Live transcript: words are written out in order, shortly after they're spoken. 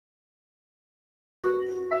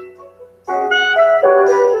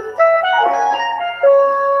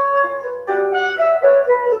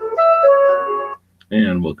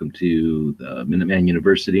everyone. Welcome to the Minuteman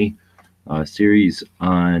University series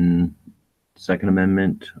on Second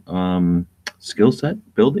Amendment skill set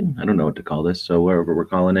building. I don't know what to call this, so whatever we're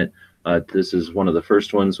calling it. This is one of the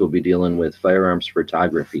first ones. We'll be dealing with firearms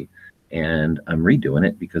photography, and I'm redoing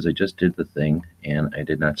it because I just did the thing and I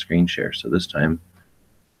did not screen share. So this time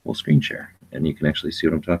we'll screen share, and you can actually see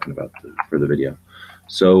what I'm talking about for the video.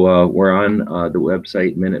 So we're on the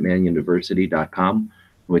website minutemanuniversity.com,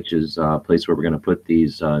 which is a place where we're going to put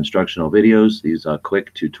these instructional videos, these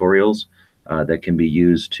quick tutorials that can be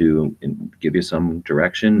used to give you some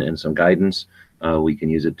direction and some guidance. We can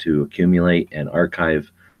use it to accumulate and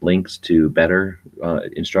archive links to better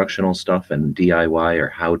instructional stuff and DIY or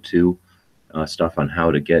how-to stuff on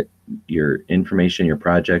how to get your information, your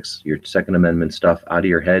projects, your Second Amendment stuff out of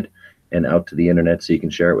your head and out to the internet so you can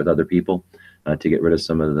share it with other people to get rid of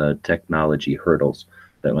some of the technology hurdles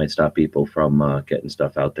that might stop people from getting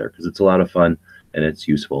stuff out there, because it's a lot of fun and it's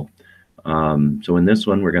useful. So in this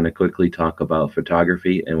one, we're going to quickly talk about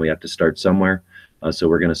photography, and we have to start somewhere. So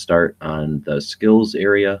we're going to start on the skills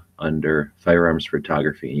area under firearms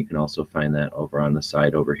photography. You can also find that over on the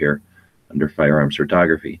side over here under firearms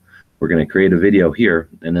photography. We're going to create a video here,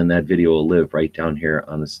 and then that video will live right down here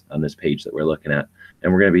on this page that we're looking at.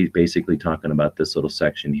 And we're going to be basically talking about this little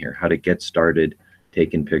section here, how to get started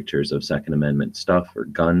taking pictures of Second Amendment stuff or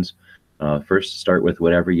guns. First, start with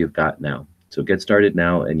whatever you've got now. So get started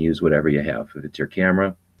now and use whatever you have. If it's your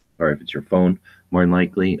camera or if it's your phone, more than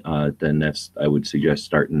likely, then I would suggest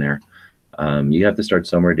starting there. You have to start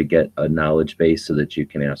somewhere to get a knowledge base so that you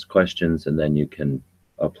can ask questions, and then you can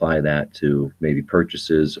apply that to maybe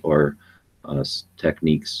purchases or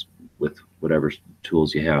techniques with whatever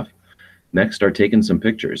tools you have. Next, start taking some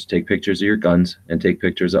pictures. Take pictures of your guns and take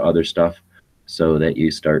pictures of other stuff so that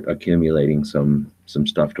you start accumulating some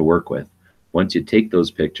stuff to work with. Once you take those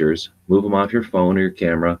pictures, move them off your phone or your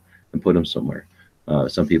camera and put them somewhere.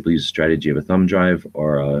 Some people use a strategy of a thumb drive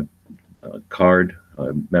or a card,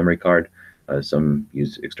 a memory card. Some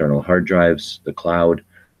use external hard drives, the cloud,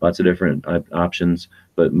 lots of different options,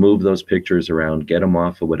 but move those pictures around, get them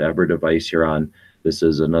off of whatever device you're on. This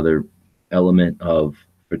is another element of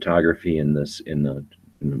photography in the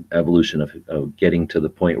evolution of getting to the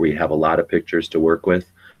point where you have a lot of pictures to work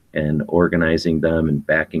with, and organizing them and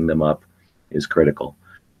backing them up is critical.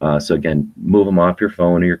 So again, move them off your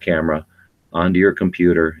phone or your camera onto your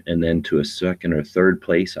computer, and then to a second or third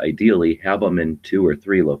place. Ideally, have them in 2 or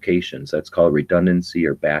 3 locations. That's called redundancy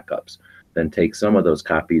or backups. Then take some of those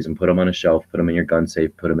copies and put them on a shelf, put them in your gun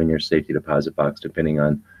safe, put them in your safety deposit box, depending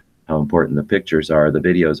on how important the pictures are, the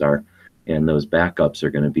videos are. And those backups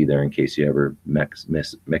are going to be there in case you ever mess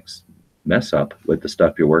up with the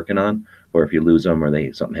stuff you're working on, or if you lose them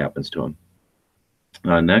or something happens to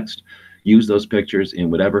them. Next, use those pictures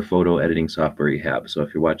in whatever photo editing software you have. So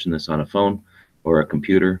if you're watching this on a phone or a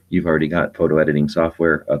computer, you've already got photo editing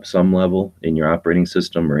software of some level in your operating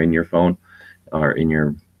system or in your phone or in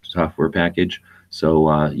your software package.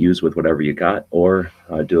 So use with whatever you got, or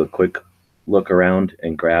do a quick look around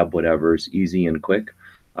and grab whatever's easy and quick.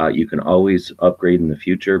 You can always upgrade in the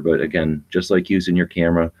future, but again, just like using your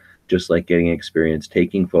camera, just like getting experience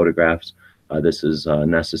taking photographs, this is a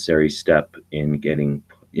necessary step in getting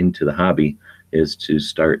into the hobby, is to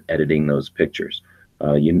start editing those pictures.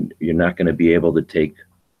 You're not going to be able to take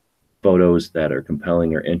photos that are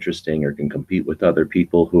compelling or interesting or can compete with other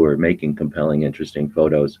people who are making compelling, interesting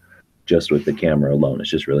photos just with the camera alone. It's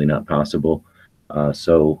just really not possible.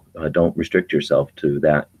 So don't restrict yourself to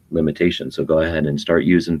that limitation. So go ahead and start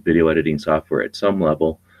using video editing software at some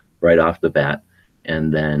level right off the bat,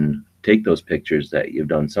 and then take those pictures that you've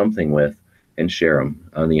done something with and share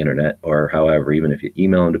them on the internet, or however, even if you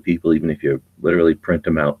email them to people, even if you literally print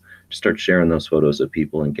them out, just start sharing those photos with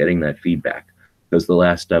people and getting that feedback. Because the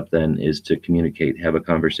last step then is to communicate, have a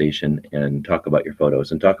conversation, and talk about your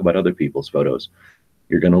photos and talk about other people's photos.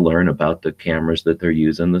 You're going to learn about the cameras that they're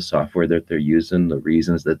using, the software that they're using, the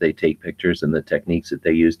reasons that they take pictures, and the techniques that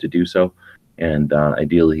they use to do so. And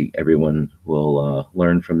ideally, everyone will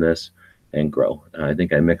learn from this and grow. I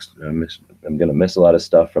think I'm going to miss a lot of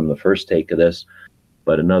stuff from the first take of this,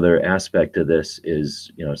 but another aspect of this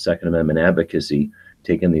is, Second Amendment advocacy.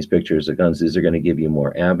 Taking these pictures of guns, these are going to give you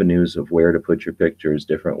more avenues of where to put your pictures,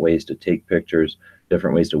 different ways to take pictures,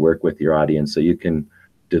 different ways to work with your audience, so you can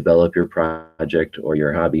develop your project or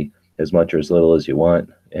your hobby as much or as little as you want.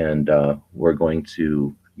 And we're going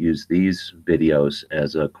to use these videos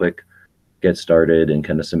as a quick get started and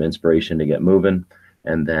kind of some inspiration to get moving.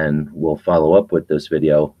 And then we'll follow up with this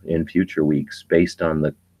video in future weeks based on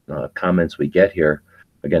the comments we get here.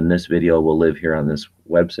 Again, this video will live here on this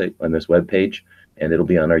website, on this webpage, and it'll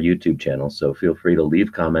be on our YouTube channel. So feel free to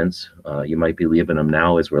leave comments. You might be leaving them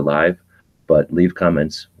now as we're live, but leave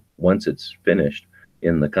comments once it's finished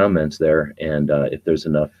in the comments there. And if there's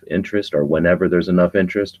enough interest, or whenever there's enough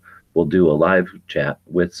interest, we'll do a live chat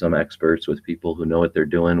with some experts, with people who know what they're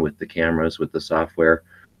doing with the cameras, with the software,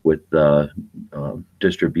 with the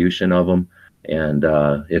distribution of them. And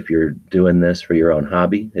if you're doing this for your own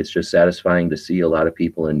hobby, it's just satisfying to see a lot of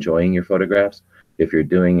people enjoying your photographs. If you're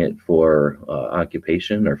doing it for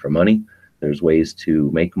occupation or for money, there's ways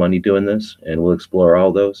to make money doing this, and we'll explore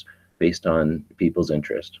all those based on people's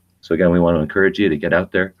interest. So again, we want to encourage you to get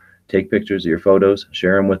out there, take pictures of your photos,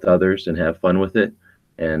 share them with others, and have fun with it.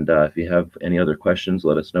 And if you have any other questions,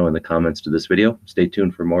 let us know in the comments to this video. Stay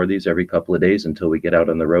tuned for more of these every couple of days until we get out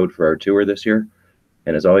on the road for our tour this year.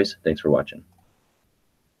 And as always, thanks for watching.